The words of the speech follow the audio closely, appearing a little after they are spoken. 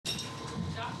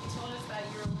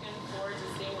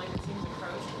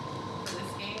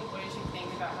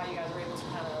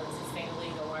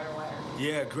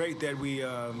Yeah, great that we,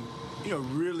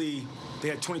 really, they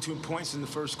had 22 points in the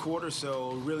first quarter,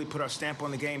 so really put our stamp on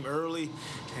the game early,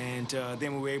 and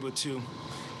then we were able to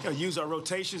use our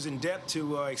rotations and depth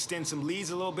to extend some leads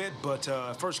a little bit. But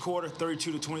first quarter,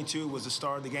 32-22 was the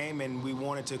start of the game, and we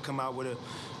wanted to come out with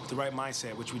the right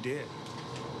mindset, which we did.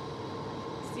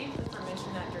 Steve Clifford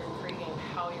mentioned that during pregame,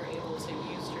 how you're able to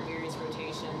use your various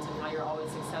rotations and how you're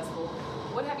always successful.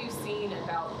 What have you seen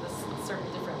about the certain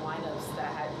different lineups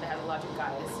that had a lot of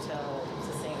guys to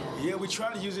sustain it? Yeah, we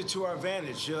try to use it to our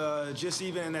advantage. Just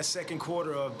even in that second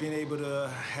quarter of being able to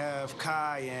have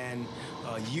Kai and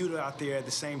Yuta out there at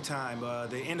the same time.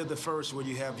 The end of the first where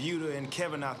you have Yuta and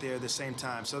Kevin out there at the same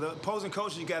time. So the opposing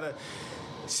coach, you got to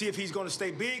see if he's going to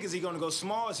stay big. Is he going to go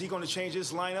small? Is he going to change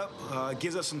his lineup?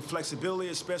 Gives us some flexibility,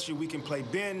 especially we can play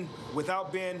Ben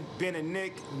without Ben and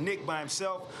Nick by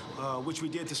himself, which we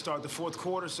did to start the fourth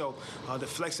quarter. So the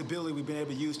flexibility we've been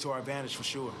able to use to our advantage for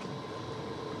sure.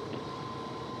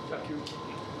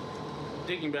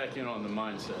 Digging back in on the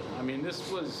mindset, I mean, this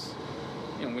was,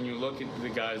 when you look at the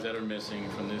guys that are missing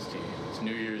from this team, it's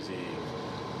New Year's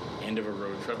Eve, end of a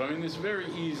road trip. I mean, this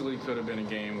very easily could have been a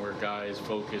game where guys'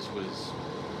 focus was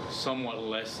somewhat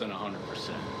less than 100%.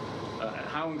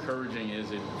 How encouraging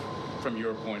is it from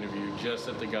your point of view just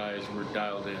that the guys were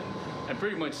dialed in and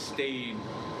pretty much stayed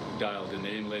dialed in?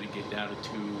 They didn't let it get down to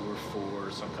 2 or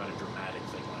 4, some kind of dramatic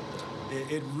thing like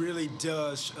that. It really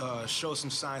does show some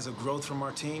signs of growth from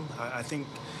our team. I think,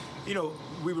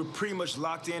 we were pretty much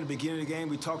locked in at the beginning of the game.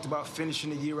 We talked about finishing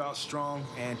the year out strong,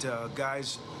 and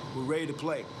guys were ready to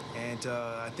play. And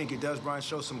I think it does, Brian,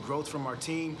 show some growth from our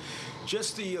team.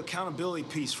 Just the accountability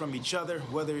piece from each other,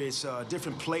 whether it's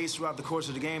different plays throughout the course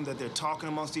of the game that they're talking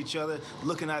amongst each other,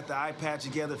 looking at the iPad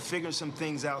together, figuring some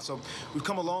things out. So we've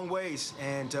come a long ways,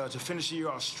 and to finish the year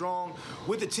off strong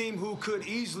with a team who could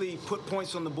easily put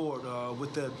points on the board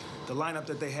with the lineup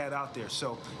that they had out there.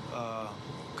 So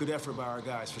good effort by our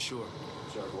guys for sure.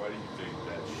 Jacque, why do you think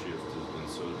that shift has been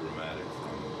so dramatic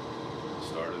from the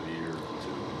start of the year to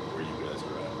where you guys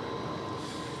are at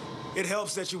right now? It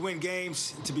helps that you win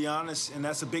games, to be honest, and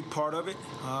that's a big part of it.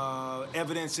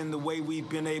 Evidence in the way we've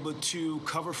been able to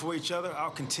cover for each other.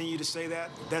 I'll continue to say that.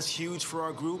 That's huge for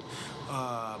our group.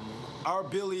 Our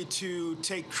ability to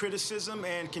take criticism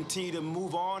and continue to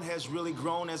move on has really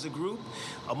grown as a group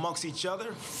amongst each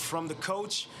other, from the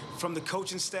coach, from the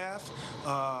coaching staff,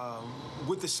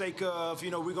 with the sake of,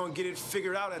 we're going to get it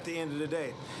figured out at the end of the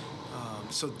day.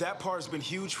 So that part has been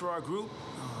huge for our group.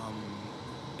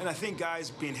 And I think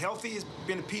guys being healthy has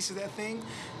been a piece of that thing.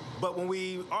 But when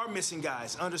we are missing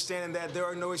guys, understanding that there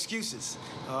are no excuses.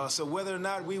 So whether or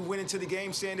not we went into the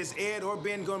game saying it's Ed or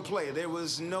Ben going to play, there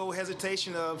was no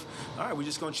hesitation of, all right, we're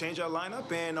just going to change our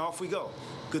lineup and off we go.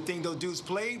 Good thing those dudes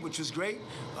played, which was great.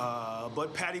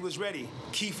 But Patty was ready.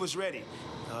 Keith was ready.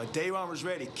 Dayron was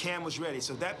ready. Cam was ready.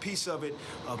 So that piece of it,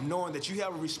 of knowing that you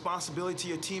have a responsibility to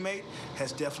your teammate,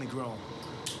 has definitely grown.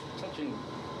 Touching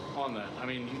on that, I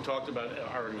mean, you talked about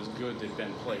how it was good that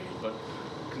Ben played, but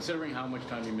considering how much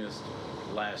time he missed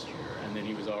last year, and then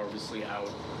he was obviously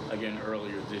out again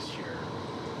earlier this year,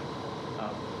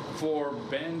 for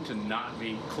Ben to not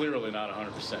be, clearly not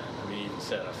 100%, I mean, he even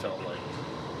said, I felt like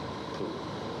poo.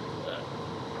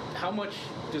 How much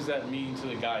does that mean to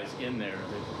the guys in there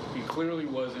that he clearly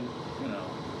wasn't,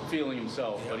 feeling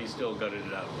himself, but he still gutted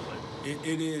it out?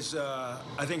 It is,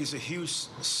 I think it's a huge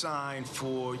sign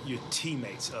for your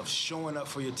teammates, of showing up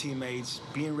for your teammates,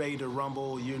 being ready to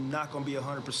rumble. You're not going to be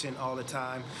 100% all the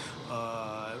time.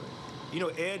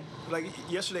 Ed, like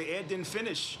yesterday, Ed didn't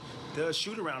finish the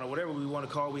shoot-around or whatever we want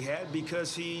to call we had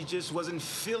because he just wasn't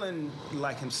feeling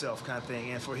like himself kind of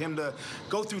thing. And for him to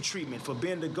go through treatment, for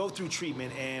Ben to go through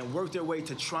treatment and work their way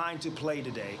to trying to play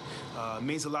today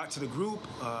means a lot to the group.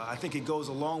 I think it goes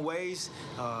a long ways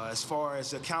as far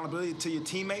as accountability to your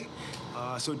teammate.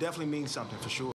 So it definitely means something for sure.